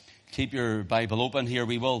keep your Bible open here.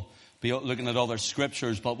 We will be looking at other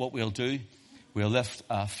scriptures, but what we'll do, we'll lift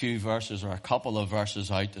a few verses or a couple of verses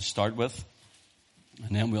out to start with,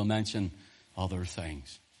 and then we'll mention other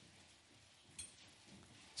things.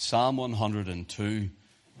 Psalm 102,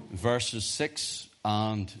 verses 6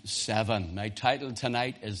 and 7. My title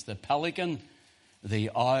tonight is The Pelican, the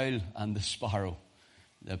Owl, and the Sparrow.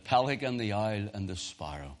 The Pelican, the Owl, and the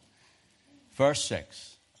Sparrow. Verse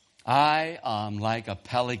 6. I am like a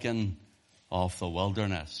pelican of the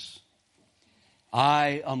wilderness.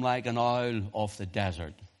 I am like an owl of the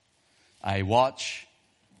desert. I watch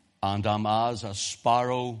and am as a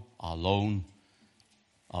sparrow alone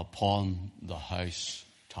upon the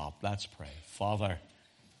housetop. Let's pray. Father,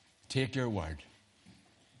 take your word.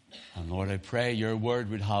 And Lord, I pray your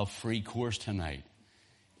word would have free course tonight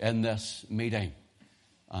in this meeting.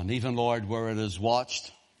 And even, Lord, where it is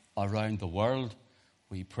watched around the world,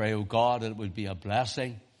 we pray, oh God, it would be a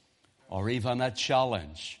blessing or even a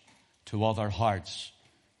challenge to other hearts,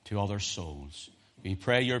 to other souls. We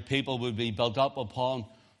pray your people would be built up upon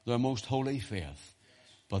their most holy faith,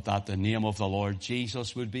 but that the name of the Lord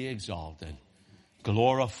Jesus would be exalted,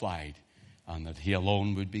 glorified, and that he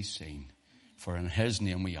alone would be seen. For in his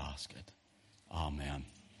name we ask it. Amen.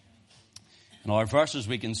 In our verses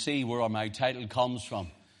we can see where my title comes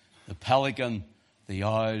from. The pelican, the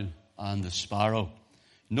owl, and the sparrow.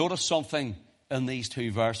 Notice something in these two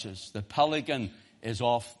verses. The pelican is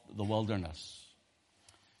off the wilderness.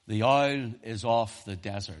 The owl is off the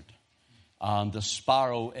desert. And the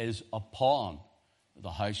sparrow is upon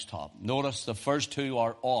the housetop. Notice the first two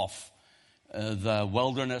are off the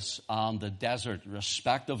wilderness and the desert,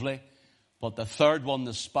 respectively. But the third one,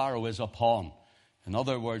 the sparrow, is upon. In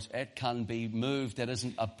other words, it can be moved. It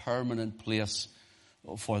isn't a permanent place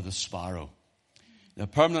for the sparrow. The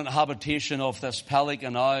permanent habitation of this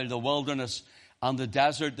pelican owl, the wilderness and the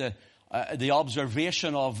desert, the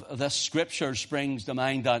observation of this scripture springs to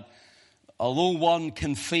mind that although one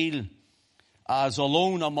can feel as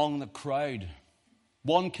alone among the crowd,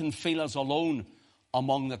 one can feel as alone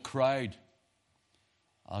among the crowd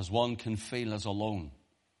as one can feel as alone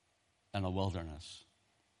in a wilderness.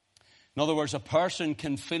 In other words, a person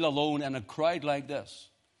can feel alone in a crowd like this.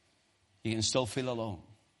 You can still feel alone.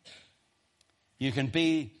 You can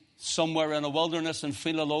be somewhere in a wilderness and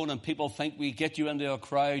feel alone, and people think we get you into a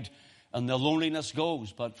crowd and the loneliness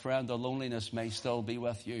goes. But friend, the loneliness may still be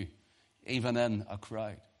with you, even in a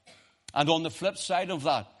crowd. And on the flip side of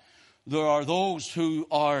that, there are those who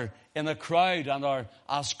are in a crowd and are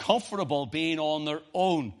as comfortable being on their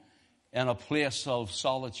own in a place of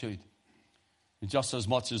solitude, just as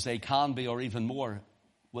much as they can be, or even more,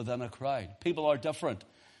 within a crowd. People are different,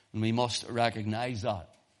 and we must recognize that.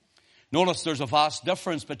 Notice there's a vast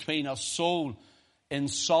difference between a soul in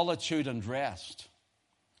solitude and rest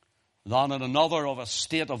than in another of a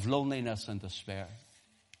state of loneliness and despair.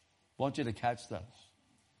 I want you to catch this.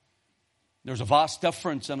 There's a vast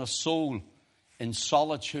difference in a soul in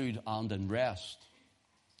solitude and in rest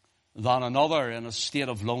than another in a state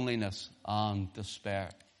of loneliness and despair.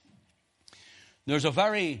 There's a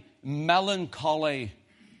very melancholy,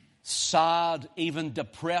 sad, even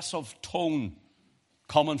depressive tone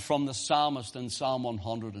coming from the psalmist in Psalm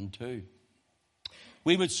 102.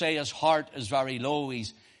 We would say his heart is very low.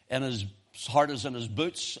 His heart is in his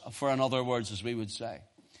boots, for in other words, as we would say.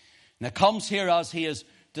 And it comes here as he is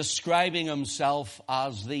describing himself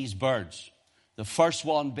as these birds. The first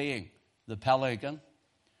one being the pelican.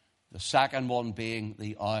 The second one being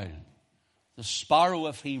the owl. The sparrow,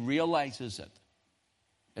 if he realizes it,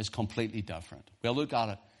 is completely different. We'll look at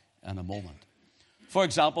it in a moment. For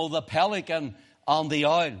example, the pelican and the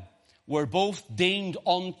owl were both deemed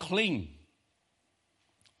unclean,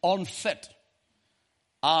 unfit,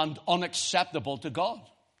 and unacceptable to God.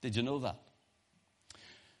 Did you know that?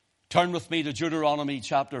 Turn with me to Deuteronomy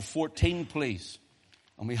chapter 14, please.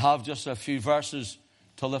 And we have just a few verses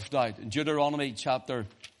to lift out. In Deuteronomy chapter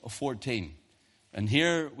 14. And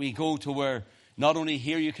here we go to where, not only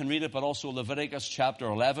here you can read it, but also Leviticus chapter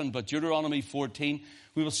 11. But Deuteronomy 14,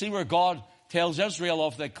 we will see where God tells Israel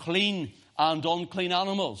of the clean and unclean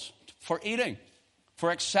animals for eating, for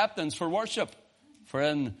acceptance, for worship, for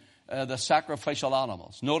in the sacrificial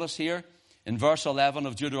animals. Notice here in verse 11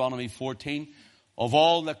 of Deuteronomy 14, of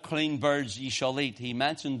all the clean birds ye shall eat. He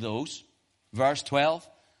mentioned those. Verse 12,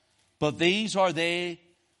 but these are they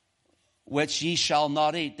which ye shall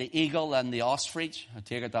not eat, the eagle and the ostrich. I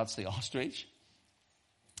take it that's the ostrich.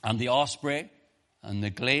 And the osprey, and the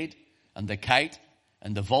glade, and the kite,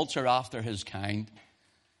 and the vulture after his kind,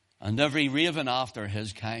 and every raven after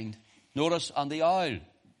his kind. Notice, and the owl,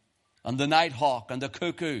 and the nighthawk, and the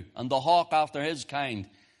cuckoo, and the hawk after his kind,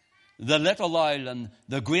 the little owl and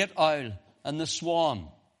the great owl and the swan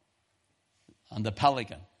and the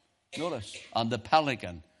pelican. Notice, and the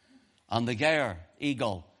pelican and the gyre,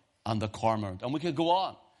 eagle, and the cormorant. And we could go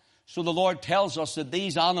on. So the Lord tells us that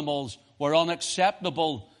these animals were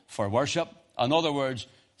unacceptable for worship. In other words,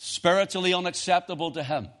 spiritually unacceptable to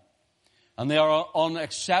him. And they are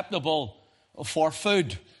unacceptable for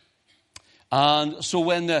food. And so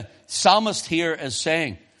when the psalmist here is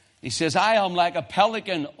saying, he says, I am like a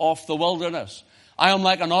pelican of the wilderness. I am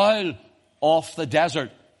like an owl of the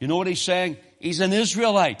desert. You know what he's saying? He's an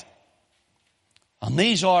Israelite. And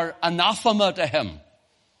these are anathema to him.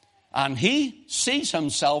 And he sees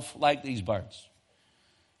himself like these birds.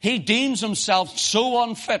 He deems himself so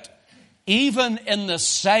unfit, even in the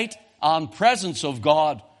sight and presence of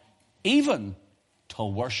God, even to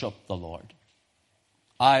worship the Lord.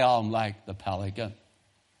 I am like the pelican.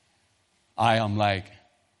 I am like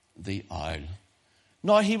the owl.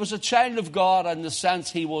 Now, he was a child of God in the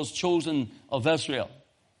sense he was chosen of Israel.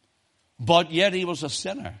 But yet he was a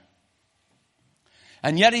sinner.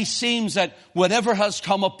 And yet he seems that whatever has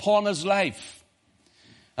come upon his life,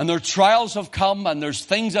 and their trials have come, and there's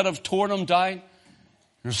things that have torn him down,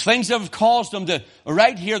 there's things that have caused him to,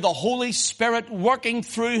 right here, the Holy Spirit working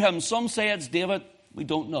through him. Some say it's David. We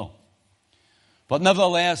don't know. But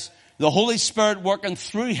nevertheless, the Holy Spirit working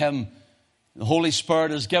through him, the Holy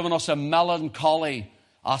Spirit has given us a melancholy,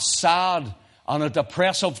 a sad, and a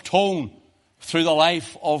depressive tone through the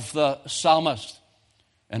life of the psalmist,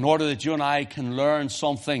 in order that you and I can learn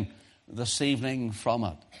something this evening from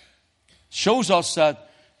it. Shows us that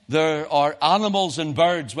there are animals and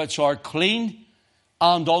birds which are clean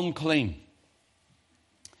and unclean.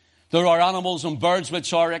 There are animals and birds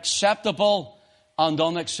which are acceptable and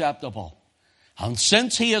unacceptable. And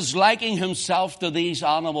since he is likening himself to these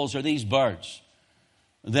animals or these birds,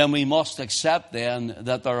 then we must accept then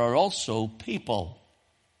that there are also people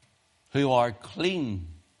who are clean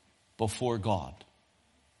before God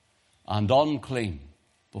and unclean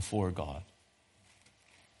before God.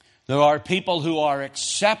 There are people who are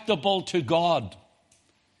acceptable to God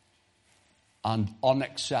and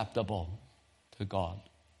unacceptable to God.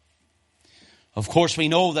 Of course, we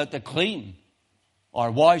know that the clean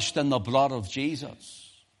are washed in the blood of Jesus.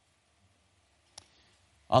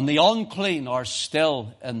 And the unclean are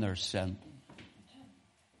still in their sin.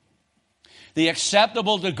 The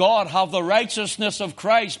acceptable to God have the righteousness of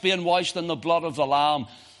Christ being washed in the blood of the Lamb.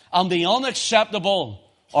 And the unacceptable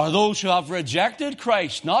are those who have rejected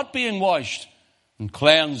Christ, not being washed and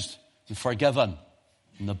cleansed and forgiven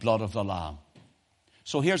in the blood of the Lamb.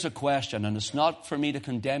 So here's a question, and it's not for me to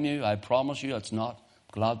condemn you. I promise you it's not.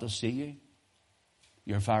 Glad to see you.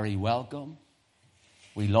 You're very welcome.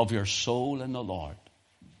 We love your soul in the Lord.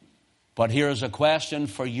 But here's a question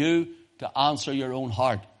for you to answer your own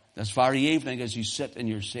heart this very evening as you sit in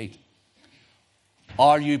your seat.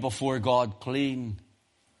 Are you before God clean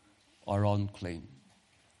or unclean?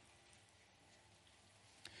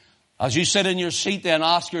 As you sit in your seat, then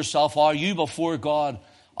ask yourself, are you before God?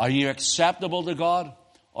 Are you acceptable to God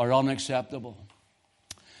or unacceptable?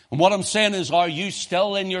 And what I'm saying is, are you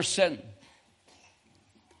still in your sin?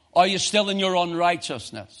 Are you still in your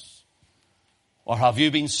unrighteousness? Or have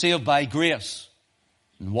you been saved by grace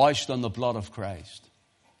and washed in the blood of Christ?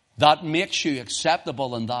 That makes you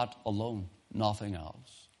acceptable, and that alone, nothing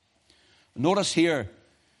else. Notice here,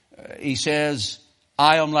 he says,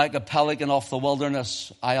 I am like a pelican of the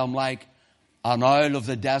wilderness. I am like an owl of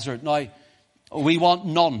the desert. Now, we want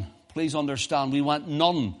none. Please understand, we want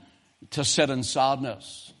none to sit in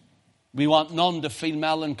sadness. We want none to feel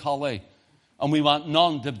melancholy. And we want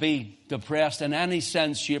none to be depressed in any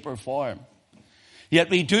sense, shape, or form.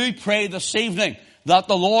 Yet we do pray this evening that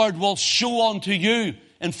the Lord will show unto you,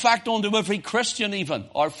 in fact unto every Christian even,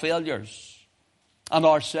 our failures and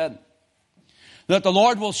our sin. That the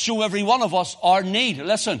Lord will show every one of us our need,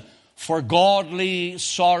 listen, for godly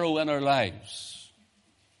sorrow in our lives.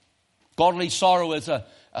 Godly sorrow is a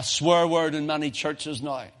swear word in many churches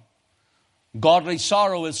now. Godly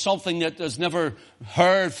sorrow is something that is never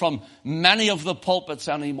heard from many of the pulpits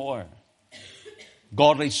anymore.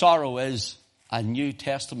 Godly sorrow is a New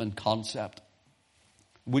Testament concept.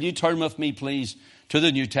 Will you turn with me, please, to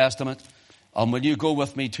the New Testament? And will you go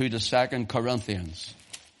with me to the 2 Corinthians?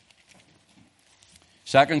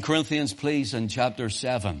 2 Corinthians, please, in chapter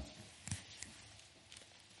 7.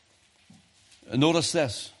 Notice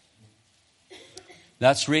this.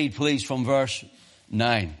 Let's read, please, from verse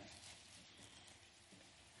 9.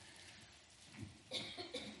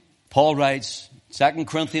 Paul writes, 2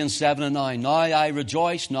 Corinthians 7 and 9, Now I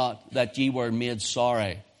rejoice not that ye were made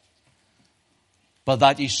sorry, but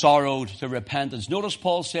that ye sorrowed to repentance. Notice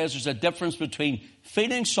Paul says there's a difference between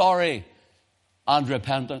feeling sorry and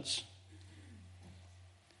repentance.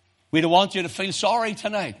 We don't want you to feel sorry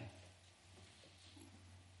tonight,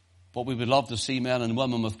 but we would love to see men and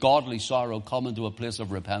women with godly sorrow come into a place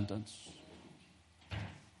of repentance.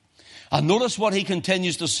 And notice what he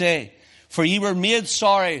continues to say. For ye were made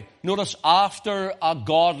sorry, notice, after a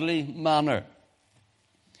godly manner,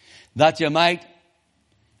 that ye might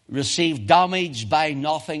receive damage by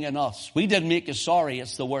nothing in us. We didn't make you sorry.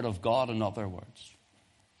 It's the word of God, in other words.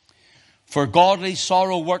 For godly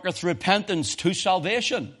sorrow worketh repentance to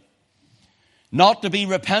salvation, not to be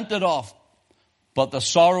repented of, but the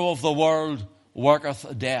sorrow of the world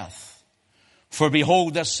worketh death. For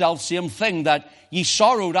behold, this selfsame thing that ye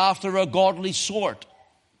sorrowed after a godly sort,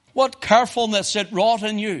 what carefulness it wrought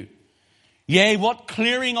in you. Yea, what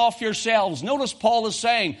clearing off yourselves. Notice Paul is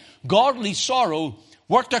saying, godly sorrow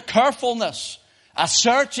worked a carefulness, a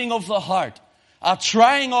searching of the heart, a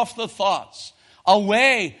trying of the thoughts, a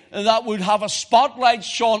way that would have a spotlight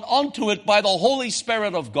shone onto it by the Holy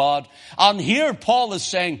Spirit of God. And here Paul is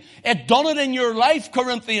saying, it done it in your life,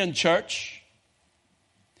 Corinthian church.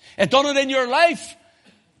 It done it in your life,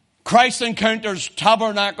 Christ Encounters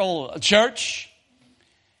Tabernacle Church.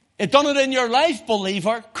 It done it in your life,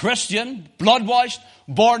 believer, Christian, blood-washed,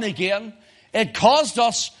 born again. It caused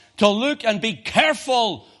us to look and be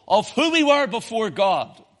careful of who we were before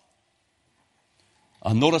God.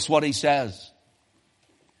 And notice what he says.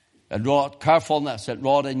 It wrought carefulness, it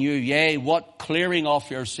wrought in you. Yea, what clearing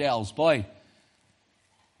off yourselves. Boy,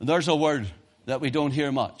 there's a word that we don't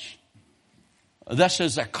hear much. This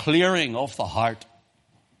is a clearing of the heart.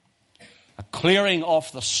 A clearing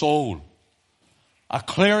of the soul. A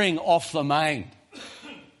clearing of the mind.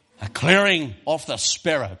 A clearing of the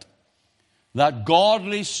spirit. That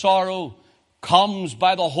godly sorrow comes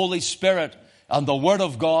by the Holy Spirit and the Word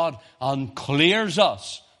of God and clears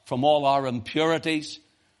us from all our impurities,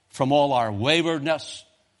 from all our waywardness,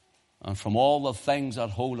 and from all the things that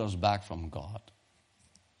hold us back from God.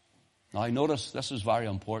 Now, notice this is very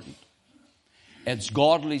important. It's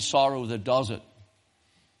godly sorrow that does it.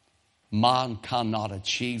 Man cannot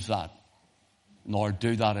achieve that, nor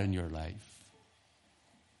do that in your life.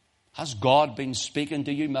 Has God been speaking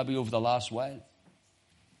to you maybe over the last while?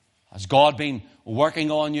 Has God been working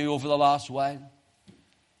on you over the last while?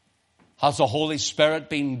 Has the Holy Spirit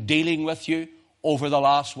been dealing with you over the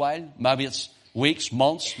last while? Maybe it's weeks,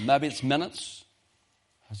 months, maybe it's minutes.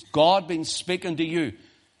 Has God been speaking to you?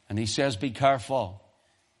 And he says, be careful.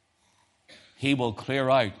 He will clear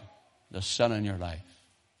out the sin in your life.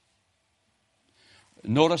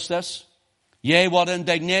 Notice this. Yea, what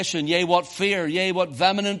indignation, yea, what fear, yea, what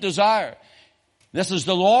vehement desire. This is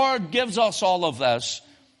the Lord gives us all of this.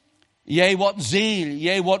 Yea, what zeal,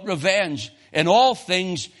 yea, what revenge. In all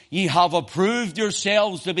things ye have approved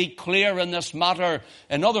yourselves to be clear in this matter.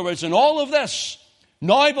 In other words, in all of this,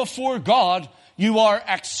 now before God, you are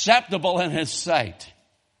acceptable in His sight.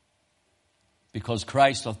 Because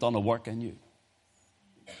Christ hath done a work in you.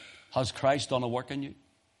 Has Christ done a work in you?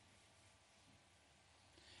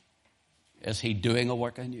 Is He doing a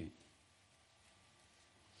work in you?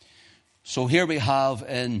 So here we have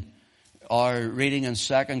in our reading in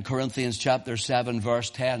 2 Corinthians chapter 7 verse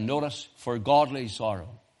 10. Notice, for godly sorrow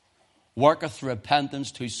worketh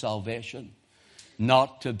repentance to salvation,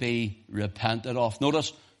 not to be repented of.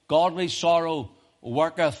 Notice, godly sorrow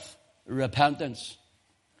worketh repentance.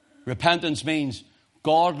 Repentance means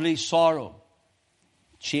godly sorrow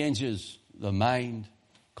changes the mind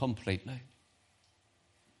completely.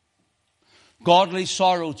 Godly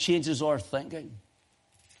sorrow changes our thinking.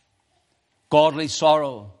 Godly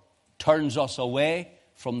sorrow turns us away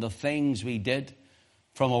from the things we did,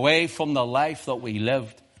 away from the life that we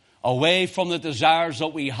lived, away from the desires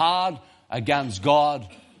that we had against God,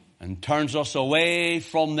 and turns us away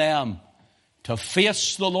from them to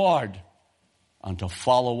face the Lord and to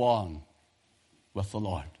follow on with the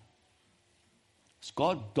Lord. Has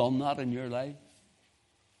God done that in your life?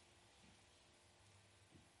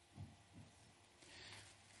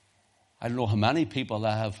 I don't know how many people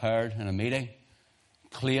I have heard in a meeting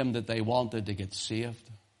claim that they wanted to get saved.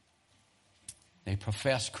 They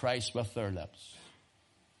profess Christ with their lips.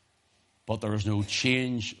 But there is no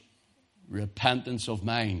change, repentance of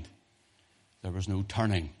mind. There is no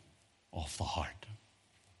turning of the heart.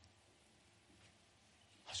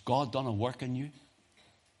 Has God done a work in you?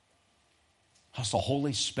 Has the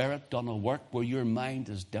Holy Spirit done a work where your mind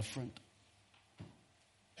is different?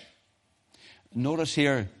 Notice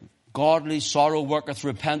here, godly sorrow worketh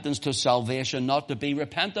repentance to salvation, not to be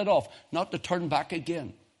repented of, not to turn back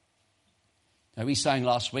again. Now we sang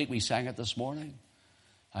last week, we sang it this morning.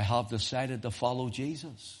 I have decided to follow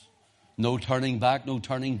Jesus. No turning back, no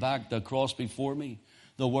turning back. The cross before me,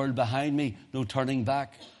 the world behind me, no turning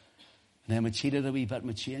back. And then we cheated a wee bit and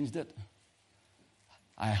we changed it.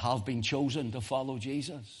 I have been chosen to follow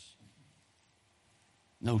Jesus.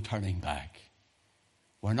 No turning back.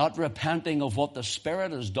 We're not repenting of what the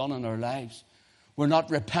Spirit has done in our lives. We're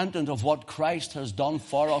not repentant of what Christ has done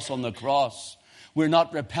for us on the cross. We're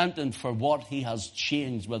not repentant for what He has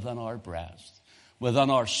changed within our breast,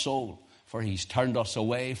 within our soul, for He's turned us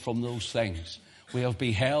away from those things. We have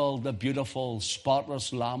beheld the beautiful,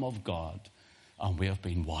 spotless Lamb of God, and we have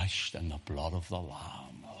been washed in the blood of the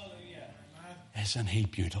Lamb. Hallelujah. Isn't He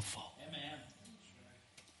beautiful? Amen.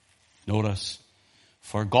 Notice,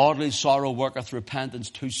 for godly sorrow worketh repentance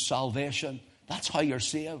to salvation. That's how you're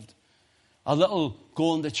saved. A little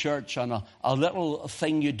going to church and a little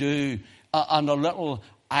thing you do and a little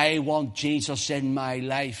I want Jesus in my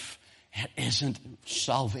life. It isn't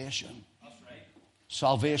salvation. That's right.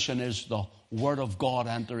 Salvation is the Word of God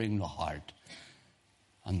entering the heart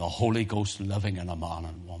and the Holy Ghost living in a man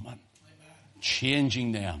and woman,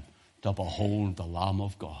 changing them to behold the Lamb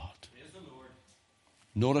of God. Praise the Lord.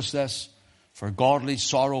 Notice this. For godly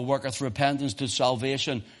sorrow worketh repentance to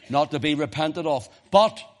salvation, not to be repented of.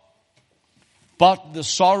 But the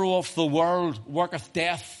sorrow of the world worketh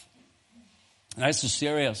death. Now, this is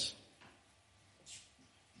serious.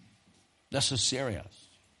 This is serious.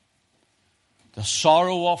 The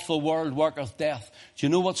sorrow of the world worketh death. Do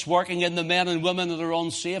you know what's working in the men and women that are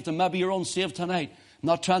unsaved? And maybe you're unsaved tonight. I'm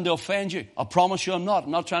not trying to offend you. I promise you I'm not.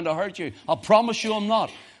 I'm not trying to hurt you. I promise you I'm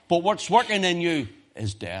not. But what's working in you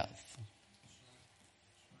is death.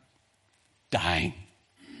 Dying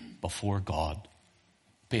before God,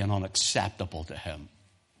 being unacceptable to Him.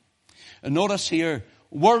 And notice here,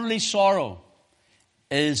 worldly sorrow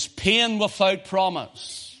is pain without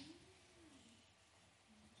promise.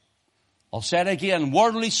 I'll say it again.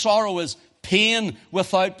 Worldly sorrow is pain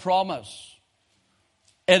without promise.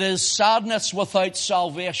 It is sadness without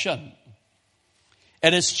salvation.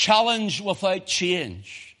 It is challenge without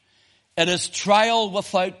change. It is trial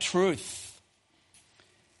without truth.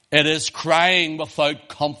 It is crying without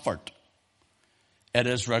comfort. It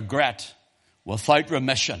is regret without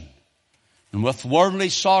remission. And with worldly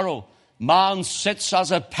sorrow, man sits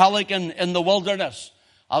as a pelican in the wilderness,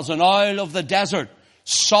 as an owl of the desert,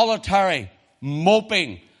 solitary,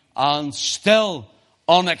 moping, and still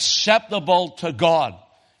unacceptable to God.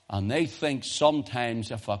 And they think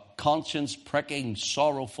sometimes if a conscience-pricking,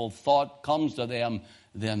 sorrowful thought comes to them,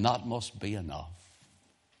 then that must be enough.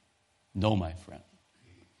 No, my friend.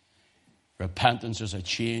 Repentance is a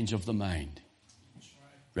change of the mind.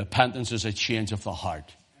 Repentance is a change of the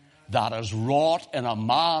heart that is wrought in a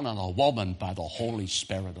man and a woman by the Holy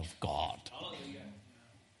Spirit of God.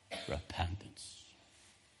 Repentance.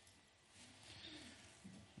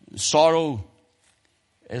 Sorrow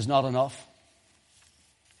is not enough.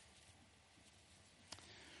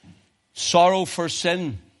 Sorrow for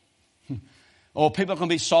sin. Oh, people can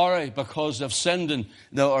be sorry because they've sinned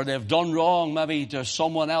or they've done wrong maybe to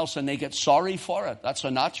someone else and they get sorry for it. That's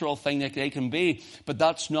a natural thing that they can be, but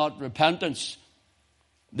that's not repentance.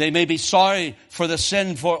 They may be sorry for the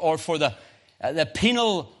sin or for the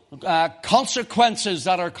penal consequences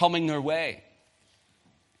that are coming their way.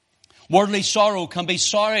 Worldly sorrow can be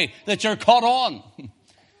sorry that you're caught on.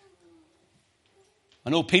 I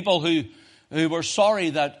know people who were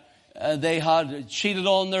sorry that they had cheated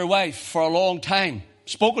on their wife for a long time.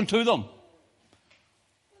 Spoken to them.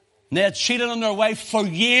 And they had cheated on their wife for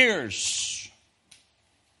years.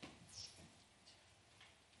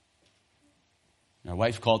 Their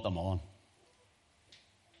wife caught them on.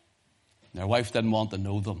 Their wife didn't want to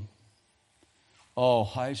know them. Oh,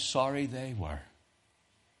 how sorry they were.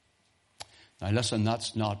 Now listen,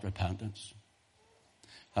 that's not repentance.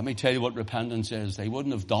 Let me tell you what repentance is. They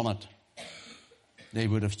wouldn't have done it. They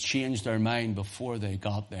would have changed their mind before they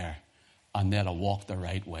got there, and they'd have walked the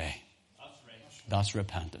right way. That's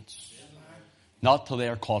repentance. Not till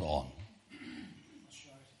they're caught on.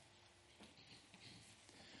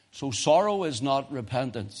 So sorrow is not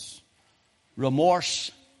repentance.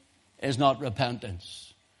 Remorse is not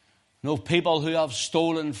repentance. You know, people who have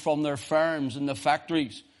stolen from their firms and the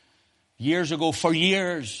factories years ago for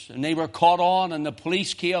years, and they were caught on, and the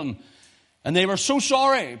police came. And they were so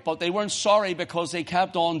sorry, but they weren't sorry because they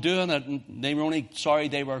kept on doing it, and they were only sorry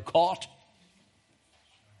they were caught.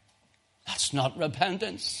 That's not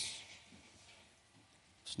repentance.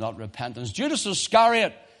 It's not repentance. Judas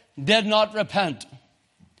Iscariot did not repent.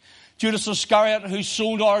 Judas Iscariot, who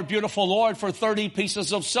sold our beautiful Lord for 30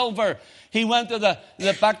 pieces of silver, he went to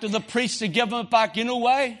back to the priest to give him it back. You know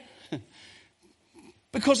why?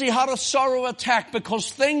 Because he had a sorrow attack,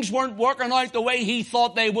 because things weren't working out the way he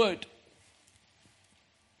thought they would.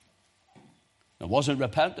 It wasn't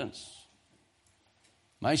repentance.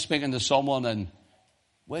 Am I speaking to someone and,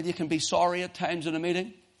 well, you can be sorry at times in a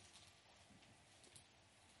meeting,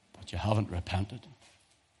 but you haven't repented.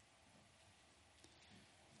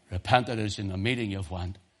 Repented is in a meeting you've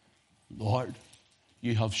went, Lord,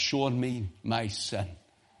 you have shown me my sin.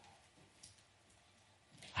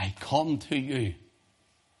 I come to you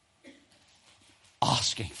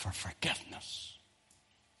asking for forgiveness.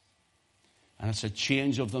 And it's a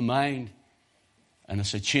change of the mind, and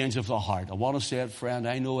it's a change of the heart. I want to say it, friend,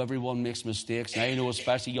 I know everyone makes mistakes, and I know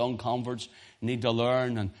especially young converts need to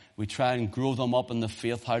learn, and we try and grow them up in the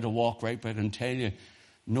faith, how to walk right, but I can tell you,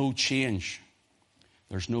 no change.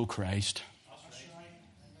 There's no Christ.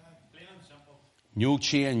 No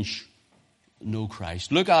change, no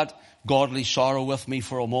Christ. Look at godly sorrow with me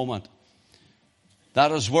for a moment.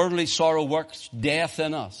 That as worldly sorrow works death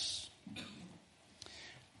in us.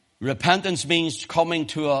 Repentance means coming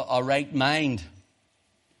to a right mind.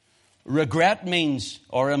 Regret means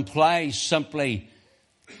or implies simply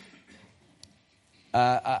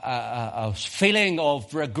a feeling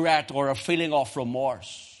of regret or a feeling of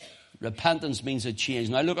remorse. Repentance means a change.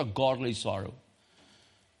 Now look at godly sorrow.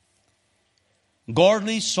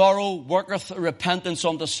 Godly sorrow worketh repentance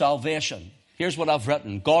unto salvation. Here's what I've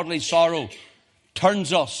written. Godly sorrow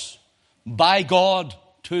turns us by God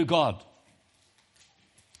to God.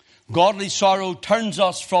 Godly sorrow turns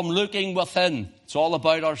us from looking within. It's all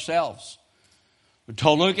about ourselves.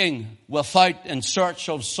 To looking without in search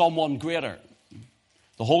of someone greater.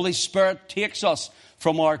 The Holy Spirit takes us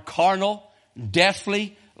from our carnal,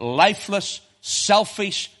 deathly, lifeless,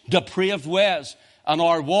 selfish, depraved ways and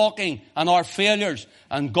our walking and our failures.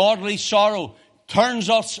 And godly sorrow turns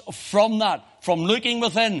us from that, from looking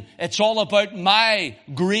within. It's all about my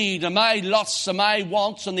greed and my lusts and my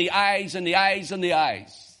wants and the eyes and the eyes and the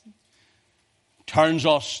eyes. Turns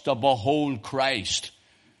us to behold Christ.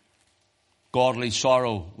 Godly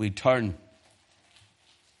sorrow, we turn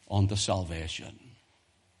unto salvation.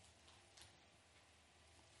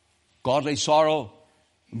 Godly sorrow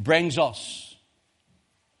brings us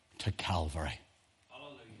to Calvary.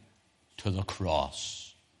 Hallelujah. To the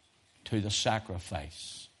cross, to the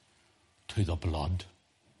sacrifice, to the blood.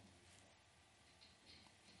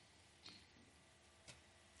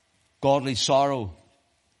 Godly sorrow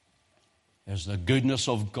is the goodness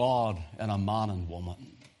of God in a man and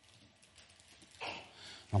woman.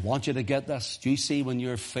 I want you to get this. Do you see when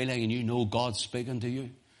you're feeling and you know God's speaking to you?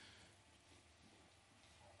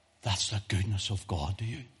 That's the goodness of God to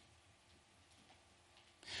you.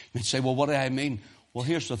 You'd say, well, what do I mean? Well,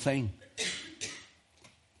 here's the thing.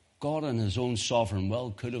 God in his own sovereign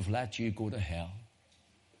will could have let you go to hell.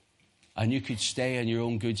 And you could stay in your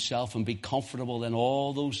own good self and be comfortable in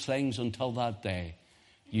all those things until that day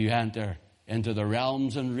you enter into the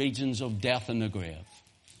realms and regions of death and the grave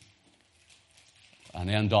and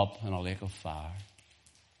end up in a lake of fire.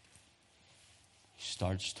 He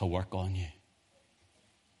starts to work on you.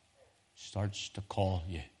 Starts to call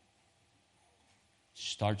you.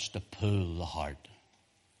 Starts to pull the heart.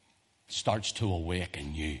 Starts to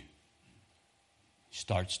awaken you.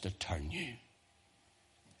 Starts to turn you.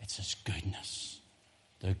 It's his goodness.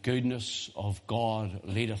 The goodness of God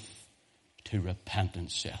leadeth to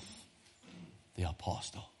repentance, saith the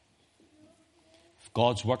apostle. If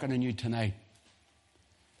God's working in you tonight,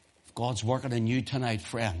 if God's working in you tonight,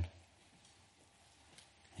 friend,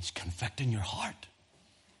 he's convicting your heart.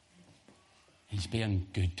 He's being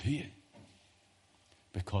good to you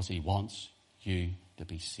because he wants you to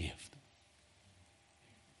be saved.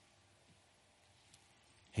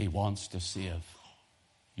 He wants to save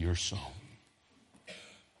your soul.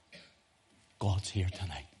 God's here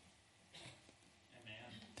tonight. Amen.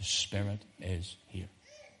 The Spirit is here.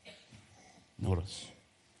 Notice.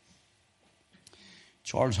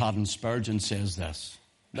 Charles Haddon Spurgeon says this.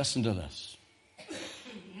 Listen to this.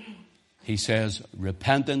 He says,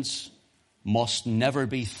 repentance must never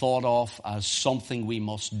be thought of as something we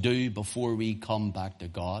must do before we come back to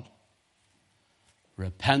God.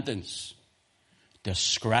 Repentance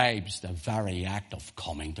describes the very act of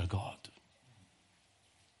coming to God.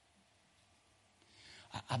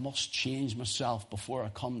 I must change myself before I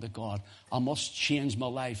come to God. I must change my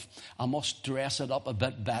life. I must dress it up a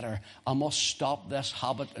bit better. I must stop this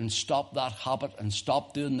habit and stop that habit and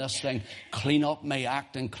stop doing this thing. Clean up my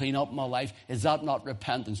act and clean up my life. Is that not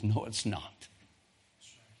repentance? No, it's not.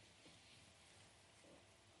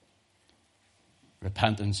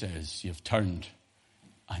 Repentance is you've turned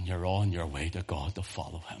and you're on your way to God to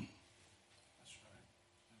follow him.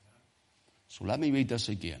 So let me read this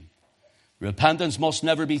again. Repentance must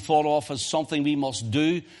never be thought of as something we must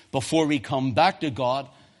do before we come back to God.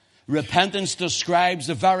 Repentance describes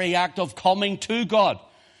the very act of coming to God.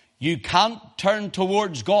 You can't turn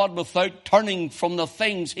towards God without turning from the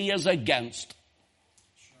things He is against.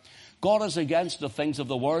 God is against the things of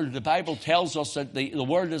the world. The Bible tells us that the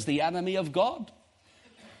world is the enemy of God.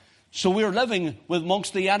 So we're living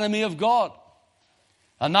amongst the enemy of God.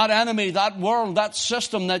 And that enemy, that world, that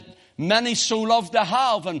system that many so love to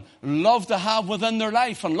have and love to have within their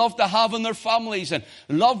life and love to have in their families and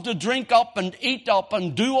love to drink up and eat up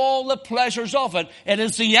and do all the pleasures of it. It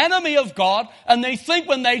is the enemy of God, and they think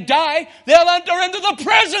when they die, they'll enter into the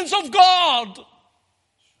presence of God.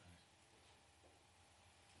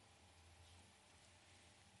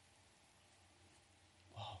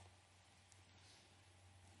 Wow.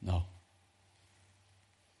 No.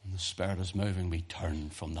 When the Spirit is moving, we turn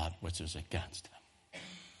from that which is against Him.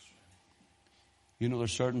 You know,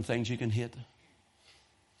 there's certain things you can hate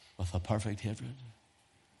with a perfect hatred.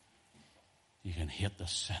 You can hate the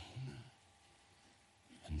sin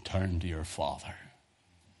and turn to your Father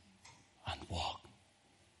and walk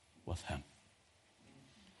with Him.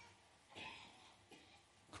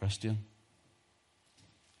 Christian,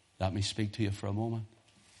 let me speak to you for a moment.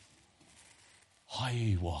 How are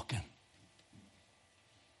you walking?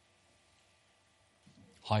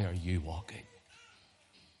 How are you walking?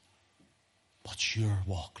 What's your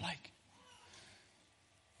walk like?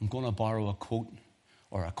 I'm going to borrow a quote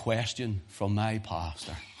or a question from my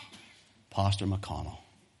pastor, Pastor McConnell.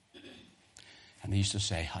 And he used to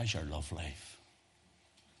say, how's your love life?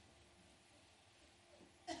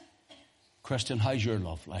 Christian, how's your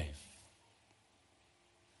love life?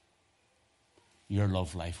 Your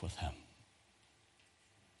love life with Him.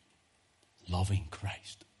 Loving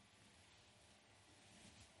Christ.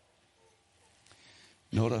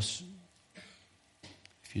 Notice,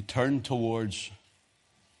 if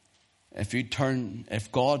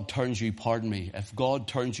God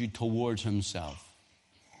turns you towards Himself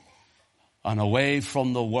and away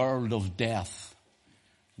from the world of death,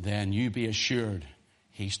 then you be assured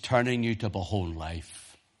He's turning you to behold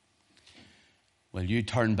life. Will you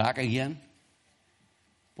turn back again?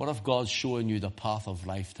 What if God's showing you the path of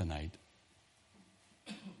life tonight?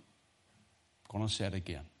 I'm going to say it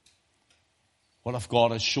again. What if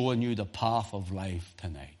God is showing you the path of life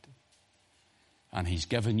tonight? And He's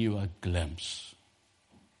given you a glimpse.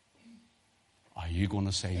 Are you going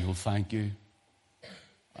to say no thank you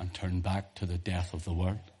and turn back to the death of the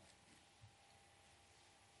world?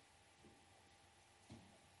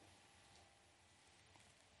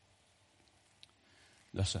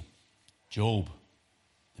 Listen, Job,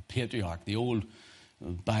 the patriarch, the old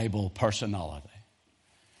Bible personality.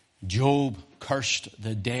 Job cursed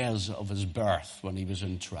the days of his birth when he was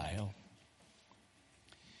in trial.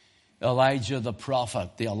 Elijah the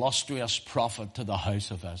prophet, the illustrious prophet to the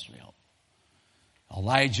house of Israel.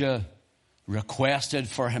 Elijah requested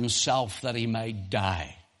for himself that he might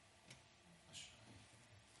die.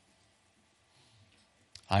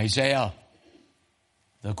 Isaiah,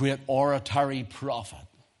 the great oratory prophet,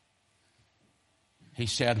 he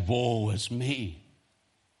said, woe is me,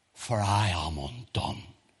 for I am undone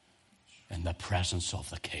in the presence of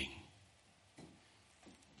the King.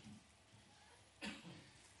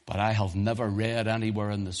 But I have never read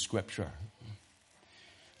anywhere in the Scripture,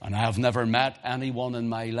 and I have never met anyone in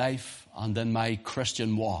my life and in my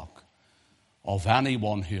Christian walk of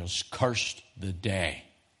anyone who has cursed the day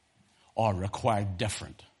or required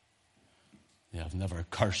different. They have never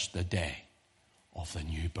cursed the day of the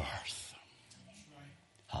new birth.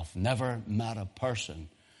 I've never met a person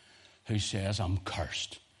who says, I'm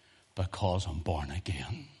cursed because I'm born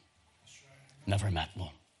again. Never met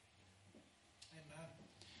one.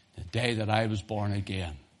 The day that I was born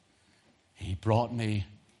again, He brought me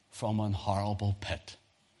from an horrible pit.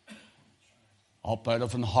 Up out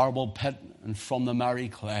of an horrible pit and from the miry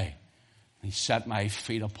clay. He set my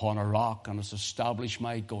feet upon a rock and has established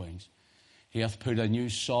my goings. He hath put a new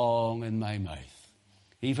song in my mouth,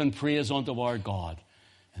 even praise unto our God.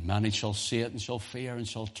 And many shall see it and shall fear and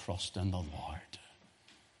shall trust in the Lord.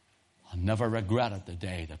 I never regretted the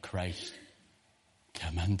day that Christ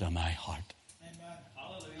came into my heart.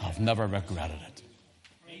 I've never regretted it.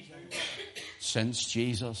 Since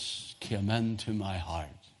Jesus came into my heart,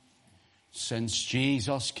 since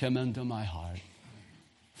Jesus came into my heart,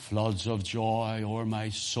 floods of joy o'er my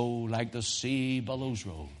soul like the sea billows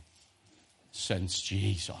roll. Since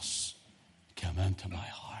Jesus came into my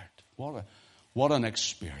heart. What an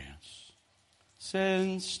experience.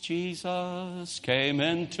 Since Jesus came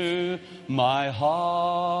into my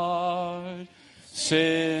heart,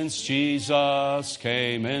 since Jesus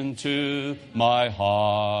came into my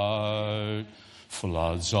heart.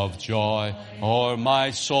 Floods of joy o'er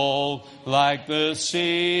my soul like the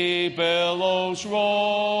sea billows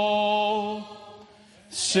roll.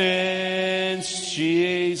 Since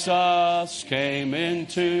Jesus came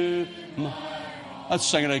into my heart. Let's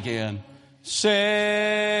sing it again.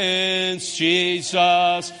 Since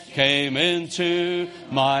Jesus came into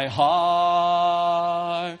my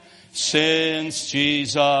heart. Since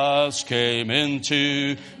Jesus came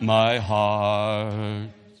into my heart.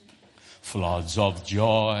 Floods of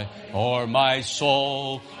joy o'er my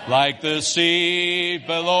soul like the sea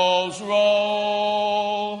billows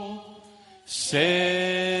roll.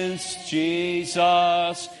 Since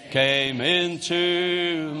Jesus came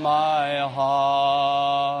into my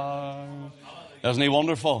heart. Isn't he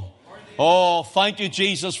wonderful? Oh, thank you,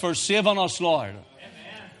 Jesus, for saving us, Lord.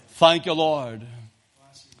 Thank you, Lord.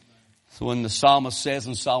 So when the psalmist says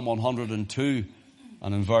in Psalm 102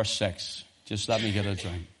 and in verse 6, just let me get a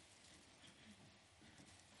drink.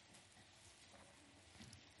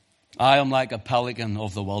 I am like a pelican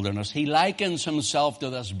of the wilderness. He likens himself to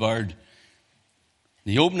this bird.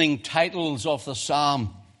 The opening titles of the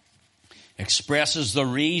psalm expresses the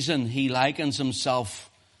reason he likens himself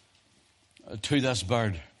to this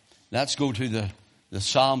bird. Let's go to the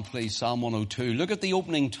psalm, please, Psalm 102. Look at the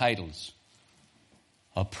opening titles.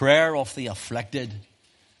 A prayer of the afflicted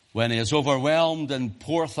when he is overwhelmed and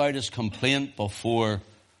poureth out his complaint before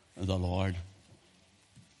the Lord.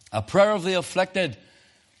 A prayer of the afflicted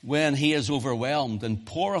when he is overwhelmed and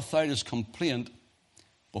poureth out his complaint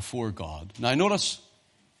before God. Now notice,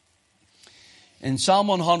 in Psalm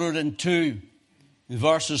 102,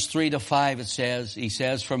 verses 3 to 5, he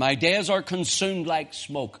says, For my days are consumed like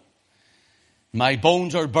smoke. My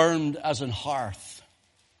bones are burned as an hearth.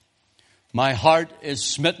 My heart is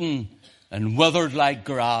smitten and withered like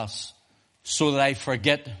grass, so that I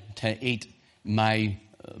forget to eat my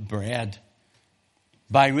bread.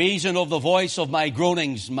 By reason of the voice of my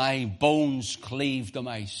groanings, my bones cleave to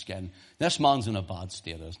my skin. This man's in a bad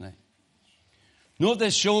state, isn't he? Note,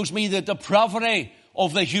 this shows me the depravity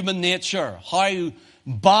of the human nature. How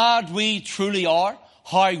bad we truly are.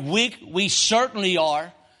 How weak we certainly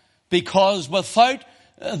are. Because without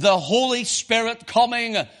the Holy Spirit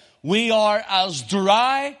coming, we are as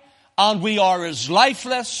dry and we are as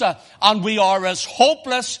lifeless and we are as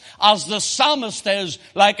hopeless as the psalmist is,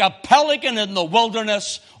 like a pelican in the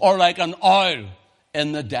wilderness or like an owl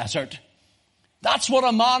in the desert. That's what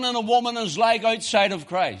a man and a woman is like outside of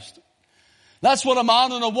Christ. That's what a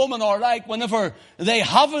man and a woman are like whenever they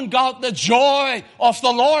haven't got the joy of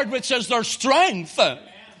the Lord, which is their strength.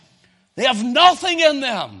 They have nothing in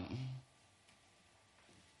them.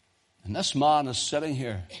 And this man is sitting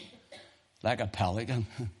here like a pelican.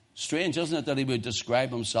 Strange, isn't it, that he would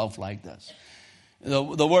describe himself like this?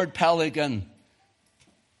 The word pelican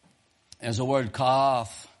is a word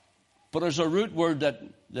ka'ath. But there's a root word that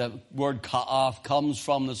the word ka'ath comes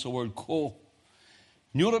from. That's the word ko.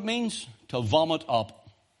 You know what it means? To vomit up.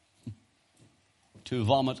 To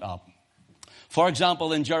vomit up. For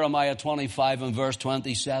example, in Jeremiah 25 and verse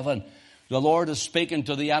 27, the Lord is speaking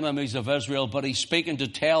to the enemies of Israel, but he's speaking to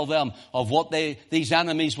tell them of what these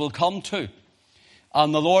enemies will come to.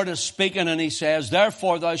 And the Lord is speaking and he says,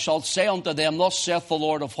 Therefore thou shalt say unto them, Thus saith the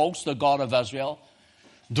Lord of hosts, the God of Israel,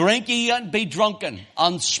 Drink ye and be drunken,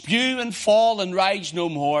 and spew and fall and rise no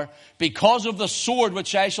more, because of the sword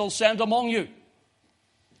which I shall send among you.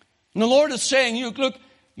 And the Lord is saying, look,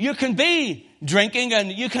 you can be drinking and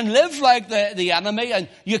you can live like the enemy, and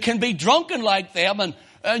you can be drunken like them,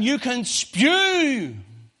 and you can spew.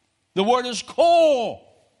 The word is ko.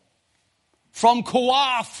 From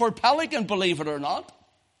koaf for pelican, believe it or not.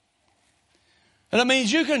 And it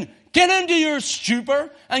means you can get into your stupor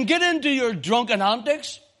and get into your drunken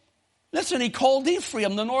antics. Listen, he called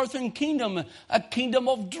Ephraim, the northern kingdom, a kingdom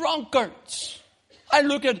of drunkards. I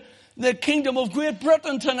look at the kingdom of Great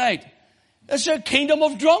Britain tonight. It's a kingdom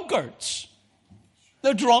of drunkards.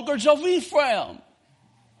 The drunkards of Ephraim.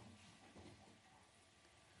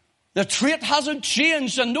 The trait hasn't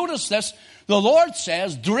changed. And notice this. The Lord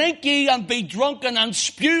says, Drink ye and be drunken and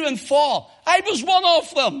spew and fall. I was one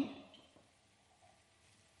of them.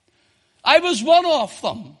 I was one of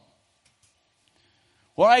them.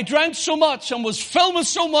 Where I drank so much and was filled with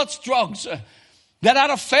so much drugs that I'd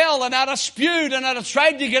have fell and I'd have spewed and I'd have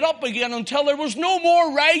tried to get up again until there was no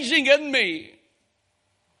more rising in me.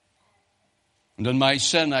 And in my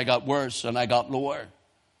sin I got worse and I got lower.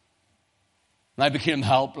 And I became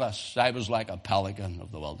helpless. I was like a pelican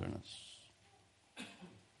of the wilderness.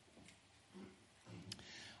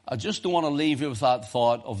 I just don't want to leave you with that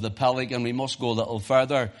thought of the pelican. We must go a little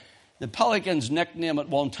further. The pelican's nickname at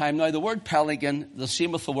one time. Now, the word pelican, the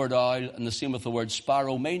same with the word owl and the same with the word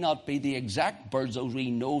sparrow, may not be the exact birds as we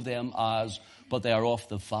know them as, but they are of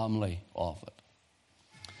the family of it.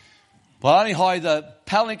 But anyhow, the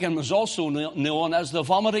pelican was also known as the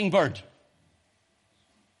vomiting bird.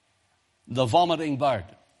 The vomiting bird.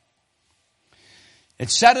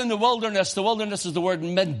 It's said in the wilderness is the word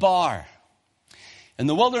midbar. In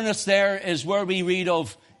the wilderness there is where we read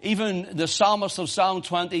of even the psalmist of Psalm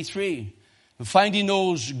 23. Finding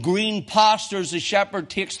those green pastures, the shepherd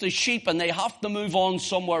takes the sheep and they have to move on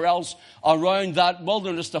somewhere else around that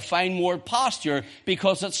wilderness to find more pasture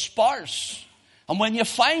because it's sparse. And when you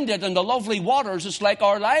find it in the lovely waters, it's like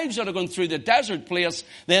our lives that are going through the desert place.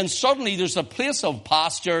 Then suddenly there's a place of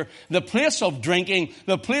pasture, the place of drinking,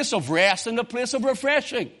 the place of rest, and the place of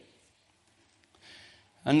refreshing.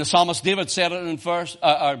 And the psalmist David said it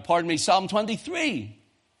in Psalm 23.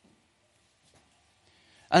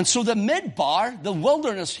 And so the midbar, the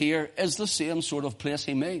wilderness here, is the same sort of place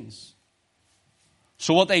he means.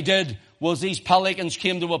 So what they did was these pelicans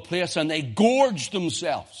came to a place and they gorged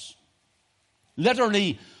themselves.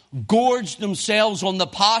 Literally gorged themselves on the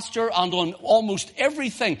pasture and on almost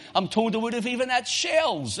everything. I'm told they would have even had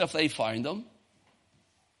shells if they found them.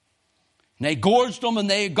 And they gorged them and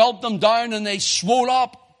they gulped them down and they swole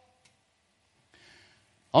up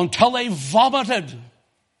until they vomited.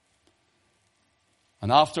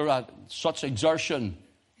 And after such exertion,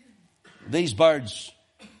 these birds,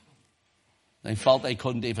 they felt they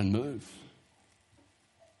couldn't even move.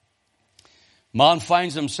 Man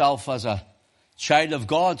finds himself as a child of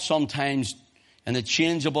God sometimes in a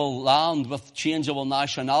changeable land with changeable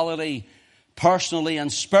nationality, personally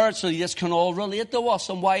and spiritually. This can all relate to us.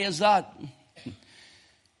 And why is that?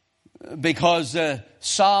 Because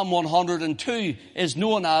Psalm 102 is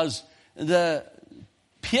known as the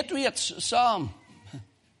Patriot's Psalm.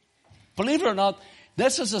 Believe it or not,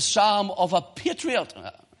 this is a psalm of a patriot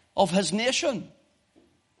of his nation.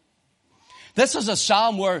 This is a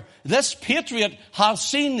psalm where this patriot has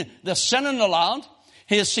seen the sin in the land.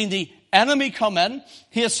 He has seen the enemy come in.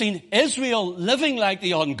 He has seen Israel living like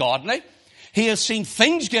the ungodly. He has seen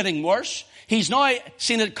things getting worse. He's now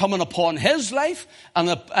seen it coming upon his life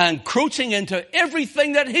and encroaching into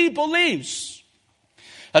everything that he believes.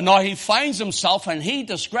 And now he finds himself and he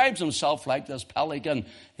describes himself like this pelican.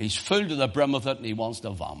 He's full to the brim of it and he wants to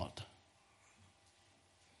vomit.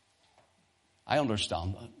 I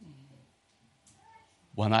understand that.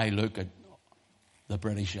 When I look at the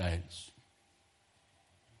British Isles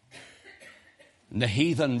and the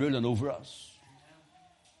heathen ruling over us,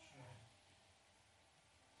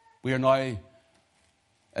 we are now,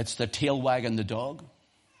 it's the tail wagging the dog.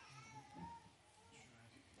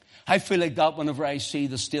 I feel like that whenever I see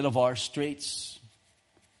the state of our streets.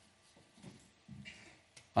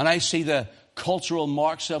 And I see the cultural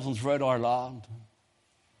Marxism throughout our land.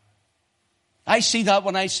 I see that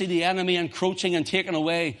when I see the enemy encroaching and taking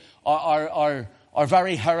away our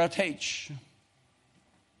very heritage.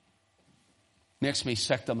 Makes me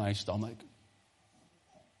sick to my stomach.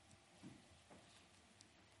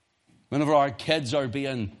 Whenever our kids are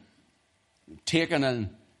being taken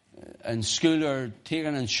in school or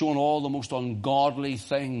taken and shown all the most ungodly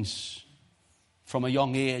things from a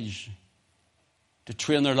young age to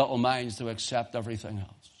train their little minds to accept everything else.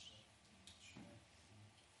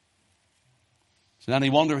 So then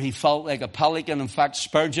he wondered, he felt like a pelican. In fact,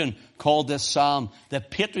 Spurgeon called this psalm the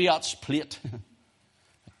Patriot's Plate.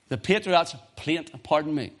 The Patriot's Plaint,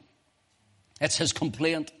 pardon me. It's his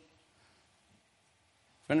complaint.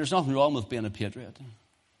 Friend, there's nothing wrong with being a patriot.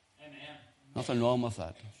 Amen. Nothing wrong with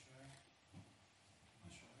that.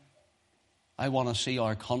 I want to see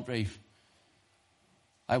our country.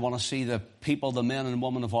 I want to see the people, the men and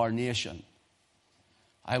women of our nation.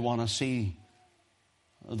 I want to see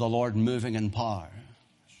the Lord moving in power.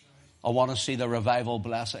 I want to see the revival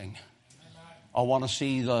blessing. I want to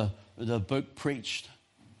see the book preached.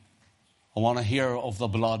 I want to hear of the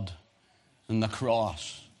blood and the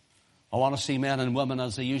cross. I want to see men and women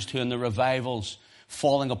as they used to in the revivals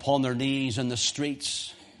falling upon their knees in the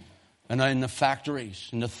streets and in the factories.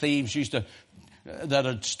 And the thieves that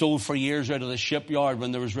had stole for years out of the shipyard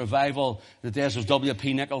when there was revival, the days of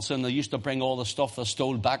W.P. Nicholson, they used to bring all the stuff they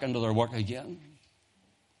stole back into their work again.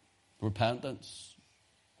 Repentance.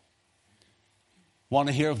 Want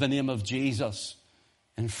to hear of the name of Jesus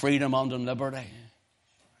in freedom and in liberty.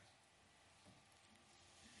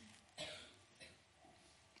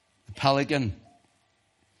 The pelican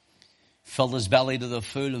filled his belly to the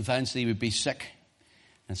full and eventually he would be sick.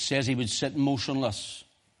 It says he would sit motionless.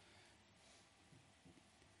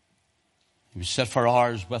 He would sit for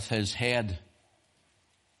hours with his head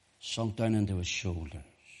sunk down into his shoulders.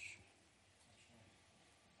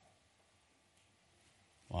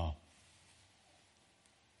 Wow.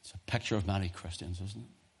 It's a picture of many Christians, isn't it?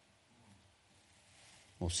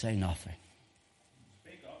 We'll say nothing.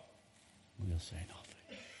 We'll say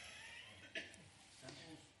nothing.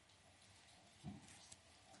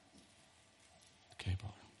 Okay,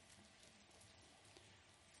 brother.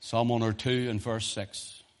 Psalm 102 and verse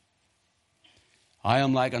 6. I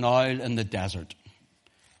am like an owl in the desert.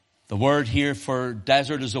 The word here for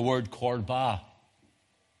desert is the word korbah.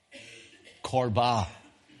 Korbah.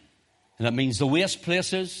 And it means the waste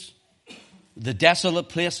places, the desolate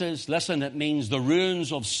places. Listen, it means the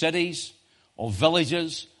ruins of cities, of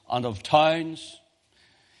villages, and of towns.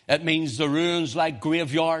 It means the ruins like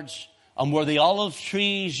graveyards, and where the olive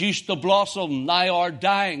trees used to blossom now are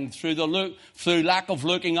dying through lack of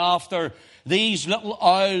looking after. These little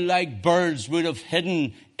owl-like birds would have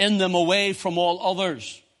hidden in them away from all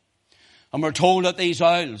others. And we're told that these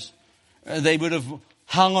owls, they would have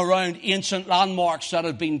hung around ancient landmarks that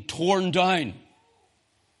had been torn down.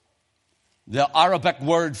 The Arabic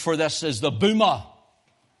word for this is the buma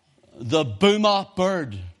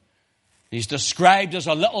bird. He's described as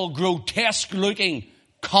a little grotesque-looking,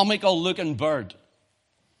 comical-looking bird.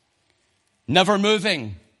 Never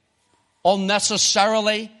moving.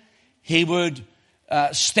 Unnecessarily, he would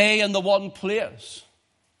stay in the one place.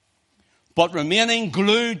 But remaining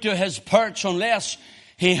glued to his perch unless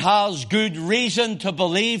he has good reason to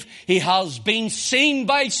believe he has been seen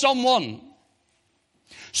by someone.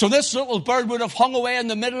 So this little bird would have hung away in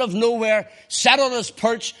the middle of nowhere, sat on his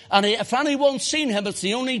perch, and if anyone's seen him, it's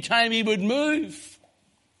the only time he would move.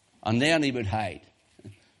 And then he would hide.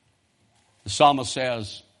 The psalmist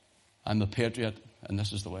says, I'm a patriot, and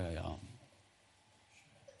this is the way I am.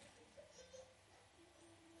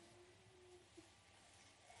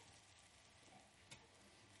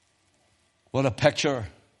 What a picture.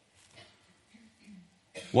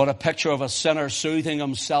 What a picture of a sinner soothing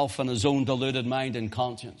himself in his own deluded mind and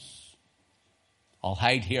conscience. I'll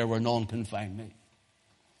hide here where none can find me.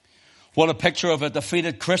 What a picture of a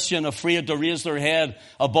defeated Christian afraid to raise their head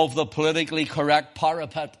above the politically correct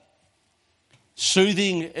parapet.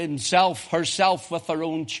 Soothing himself, herself with their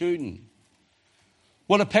own tune.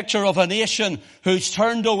 What a picture of a nation who's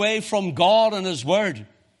turned away from God and His Word.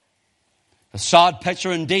 A sad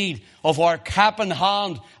picture indeed of our cap in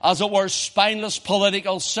hand, as it were, spineless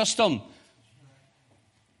political system,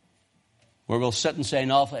 where we'll sit and say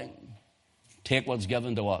nothing, take what's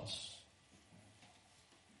given to us.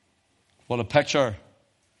 What a picture.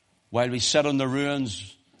 While we sit on the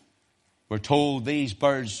ruins, we're told these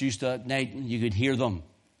birds used to, at night, you could hear them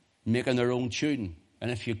making their own tune.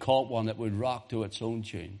 And if you caught one, it would rock to its own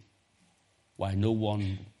tune, while no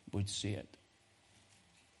one would see it.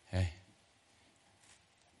 Hey.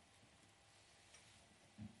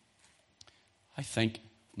 I think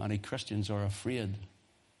many Christians are afraid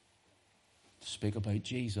to speak about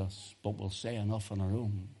Jesus, but we'll say enough on our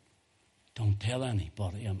own. Don't tell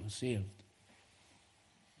anybody I'm saved.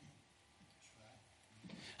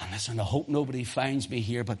 And listen, I hope nobody finds me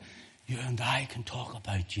here, but you and I can talk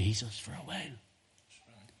about Jesus for a while.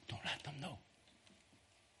 Don't let them know.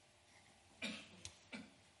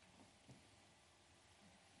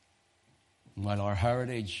 And while our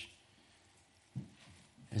heritage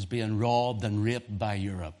is being robbed and raped by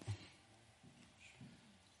Europe,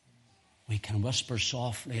 we can whisper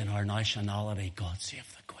softly in our nationality, God save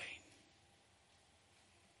the Queen.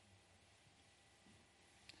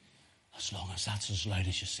 As long as that's as loud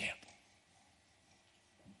as you say it.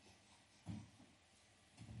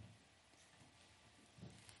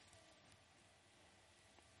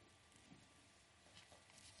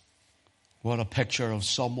 What a picture of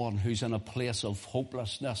someone who's in a place of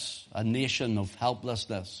hopelessness, a nation of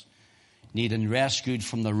helplessness, needing rescued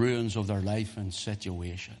from the ruins of their life and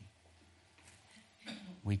situation.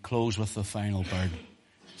 We close with the final bird.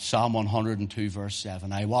 Psalm 102 verse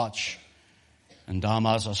 7. I watch and am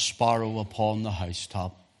as a sparrow upon the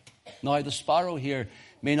housetop. Now the sparrow here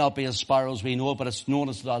may not be as sparrows we know, but it's known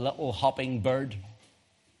as the little hopping bird.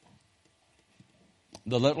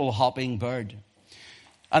 The little hopping bird.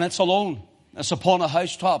 And it's alone. It's upon a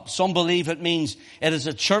housetop. Some believe it means it is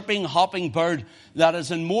a chirping, hopping bird that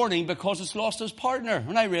is in mourning because it's lost its partner.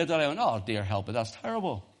 When I read that, I went, oh, dear help it, that's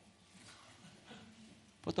terrible.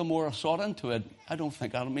 But the more I sought into it, I don't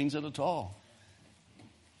think that means it at all.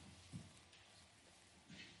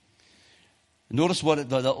 Notice what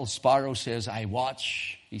the little sparrow says, I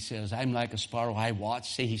watch. He says, I'm like a sparrow, I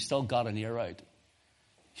watch. See, he's still got an ear out.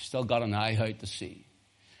 He's still got an eye out to see.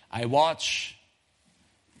 I watch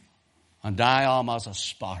And I am as a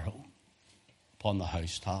sparrow upon the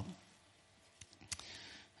housetop.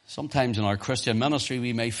 Sometimes in our Christian ministry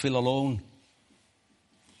we may feel alone.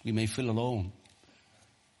 We may feel alone.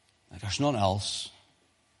 Like there's none else.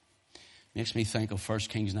 Makes me think of 1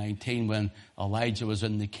 Kings 19 when Elijah was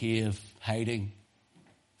in the cave hiding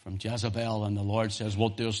from Jezebel, and the Lord says,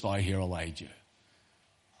 "What doest thou here, Elijah?"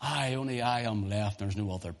 Only I am left. There's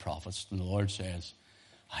no other prophets. And the Lord says,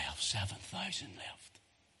 "I have 7,000 left."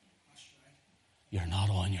 You're not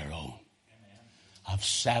on your own. I have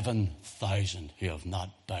 7,000 who have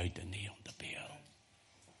not bowed the knee unto Baal.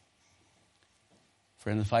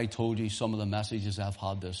 Friend, if I told you some of the messages I've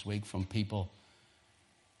had this week from people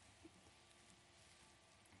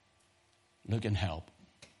looking help,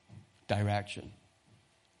 direction,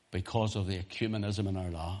 because of the ecumenism in our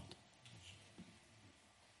land.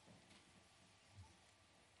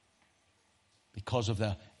 Because of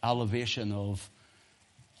the elevation of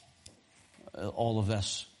all of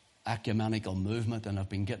this ecumenical movement, and I've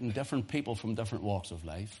been getting different people from different walks of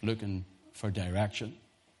life looking for direction.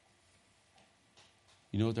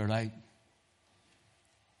 You know what they're like?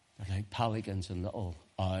 They're like pelicans and little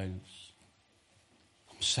owls.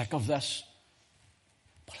 I'm sick of this,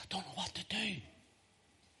 but I don't know what to do.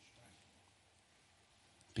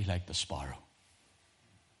 Be like the sparrow.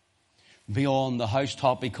 Be on the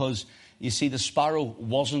housetop, because you see, the sparrow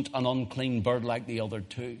wasn't an unclean bird like the other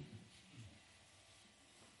two.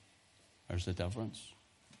 There's the difference.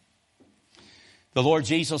 The Lord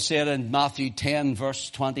Jesus said in Matthew 10, verse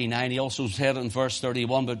 29, he also said in verse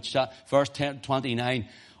 31, but verse 29,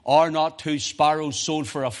 "Are not two sparrows sold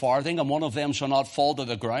for a farthing, and one of them shall not fall to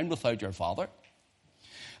the ground without your Father?"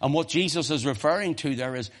 And what Jesus is referring to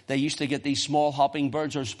there is they used to get these small hopping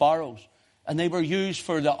birds or sparrows, and they were used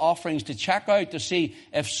for the offerings to check out to see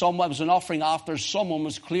if someone was an offering after someone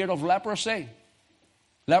was cleared of leprosy.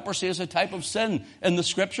 Leprosy is a type of sin in the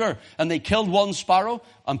scripture. And they killed one sparrow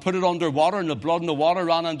and put it under water, and the blood in the water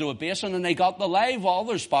ran into a basin, and they got the live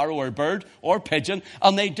other sparrow or bird or pigeon,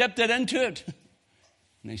 and they dipped it into it.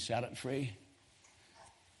 And they set it free.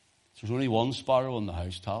 There's only one sparrow on the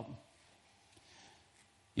housetop.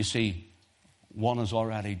 You see, one has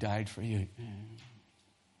already died for you,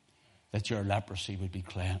 that your leprosy would be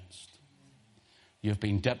cleansed. You've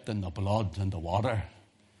been dipped in the blood and the water.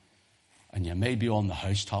 And you may be on the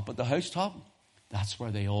housetop. But the housetop, that's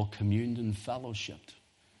where they all communed and fellowshipped.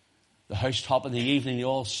 The housetop in the evening, they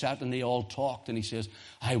all sat and they all talked. And he says,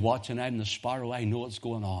 "I watch and I'm the sparrow. I know what's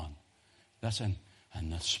going on." Listen,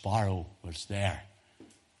 and the sparrow was there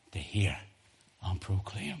to hear and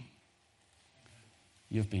proclaim.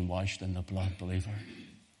 You've been washed in the blood, believer.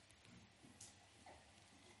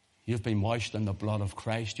 You've been washed in the blood of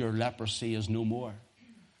Christ. Your leprosy is no more.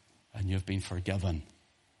 And you've been forgiven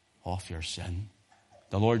of your sin.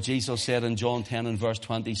 The Lord Jesus said in John 10 and verse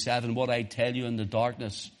 27, "What I tell you in the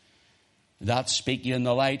darkness, that speak ye in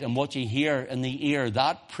the light, and what ye hear in the ear,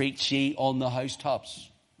 that preach ye on the housetops."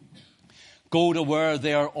 Go to where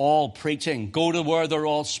they're all preaching. Go to where they're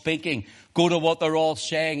all speaking. Go to what they're all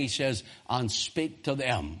saying, he says, and speak to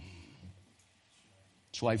them.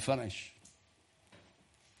 So I finish.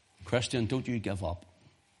 Christian, don't you give up.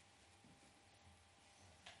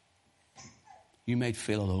 You might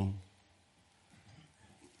feel alone,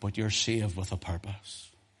 but you're saved with a purpose.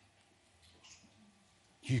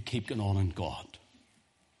 You keep going on in God.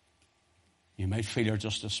 You might feel you're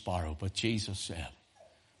just a sparrow, but Jesus said,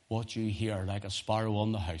 what you hear like a sparrow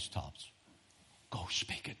on the housetops, go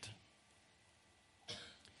speak it.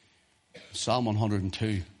 Psalm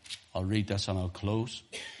 102, I'll read this and I'll close.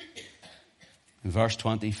 In verse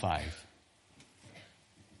 25.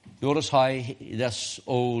 Notice how this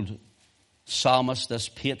old psalmist, this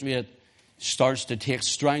patriot, starts to take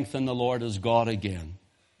strength in the Lord as God again.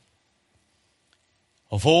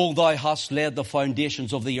 Of old thou hast laid the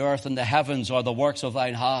foundations of the earth, and the heavens are the works of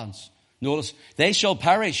thine hands. Notice, they shall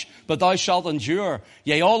perish, but thou shalt endure.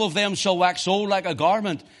 Yea, all of them shall wax old like a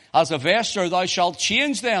garment. As a vesture thou shalt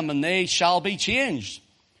change them, and they shall be changed.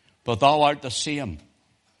 But thou art the same,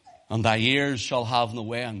 and thy years shall have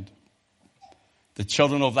no end. The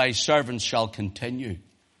children of thy servants shall continue,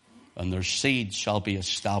 and their seed shall be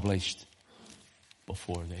established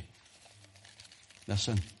before thee.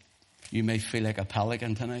 Listen, you may feel like a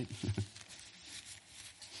pelican tonight.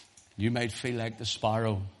 You might feel like the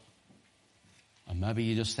sparrow. And maybe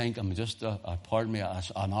you just think I'm just an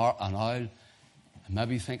owl. And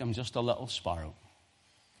maybe you think I'm just a little sparrow.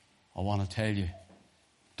 I want to tell you,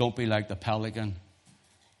 don't be like the pelican,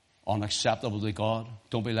 unacceptable to God.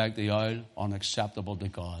 Don't be like the owl, unacceptable to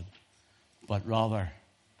God. But rather,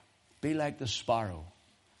 be like the sparrow.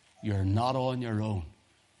 You're not on your own.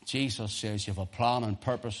 Jesus says you have a plan and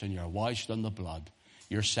purpose and you're washed in the blood.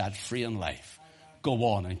 You're set free in life. Go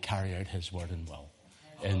on and carry out his word and will.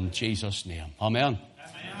 In Jesus' name. Amen.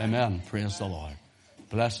 Amen. Praise the Lord.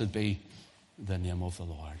 Blessed be the name of the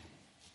Lord.